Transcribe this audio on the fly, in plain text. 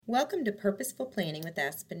Welcome to Purposeful Planning with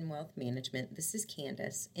Aspen Wealth Management. This is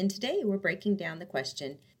Candace, and today we're breaking down the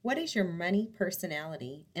question, what is your money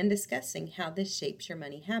personality, and discussing how this shapes your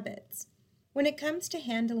money habits. When it comes to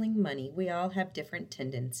handling money, we all have different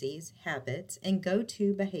tendencies, habits, and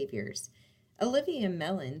go-to behaviors. Olivia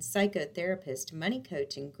Mellon, psychotherapist, money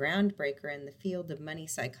coach, and groundbreaker in the field of money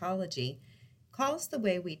psychology, calls the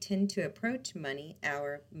way we tend to approach money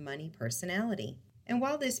our money personality. And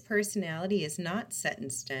while this personality is not set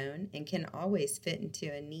in stone and can always fit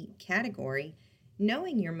into a neat category,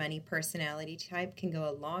 knowing your money personality type can go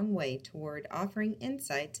a long way toward offering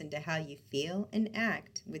insights into how you feel and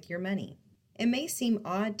act with your money. It may seem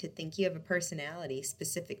odd to think you have a personality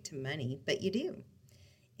specific to money, but you do.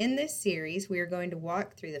 In this series, we are going to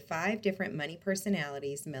walk through the 5 different money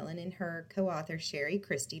personalities Mellon and her co-author Sherry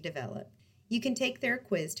Christie developed. You can take their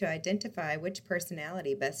quiz to identify which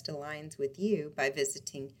personality best aligns with you by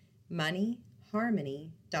visiting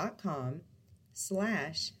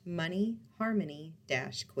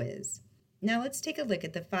moneyharmony.com/moneyharmony-quiz. Now let's take a look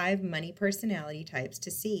at the 5 money personality types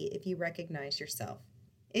to see if you recognize yourself.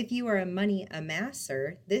 If you are a money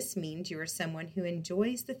amasser, this means you are someone who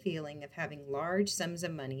enjoys the feeling of having large sums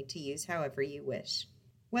of money to use however you wish.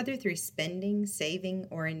 Whether through spending, saving,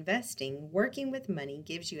 or investing, working with money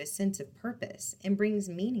gives you a sense of purpose and brings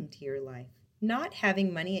meaning to your life. Not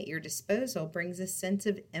having money at your disposal brings a sense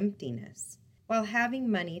of emptiness, while having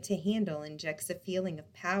money to handle injects a feeling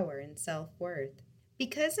of power and self-worth.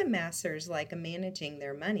 Because amassers like managing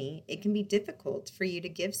their money, it can be difficult for you to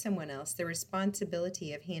give someone else the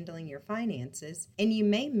responsibility of handling your finances, and you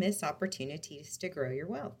may miss opportunities to grow your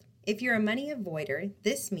wealth. If you're a money avoider,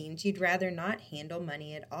 this means you'd rather not handle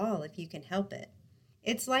money at all if you can help it.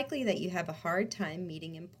 It's likely that you have a hard time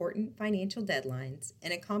meeting important financial deadlines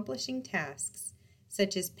and accomplishing tasks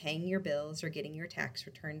such as paying your bills or getting your tax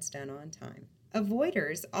returns done on time.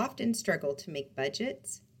 Avoiders often struggle to make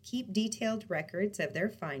budgets, keep detailed records of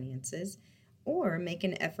their finances, or make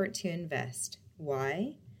an effort to invest.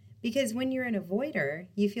 Why? Because when you're an avoider,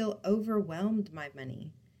 you feel overwhelmed by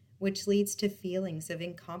money, which leads to feelings of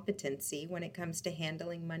incompetency when it comes to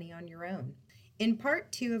handling money on your own. In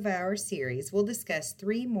part 2 of our series, we'll discuss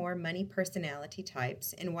 3 more money personality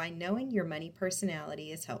types and why knowing your money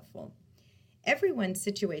personality is helpful. Everyone's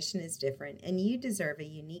situation is different, and you deserve a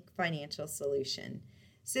unique financial solution.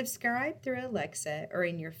 Subscribe through Alexa or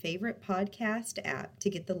in your favorite podcast app to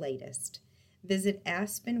get the latest. Visit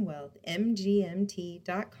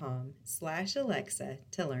aspenwealthmgmt.com/Alexa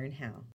to learn how.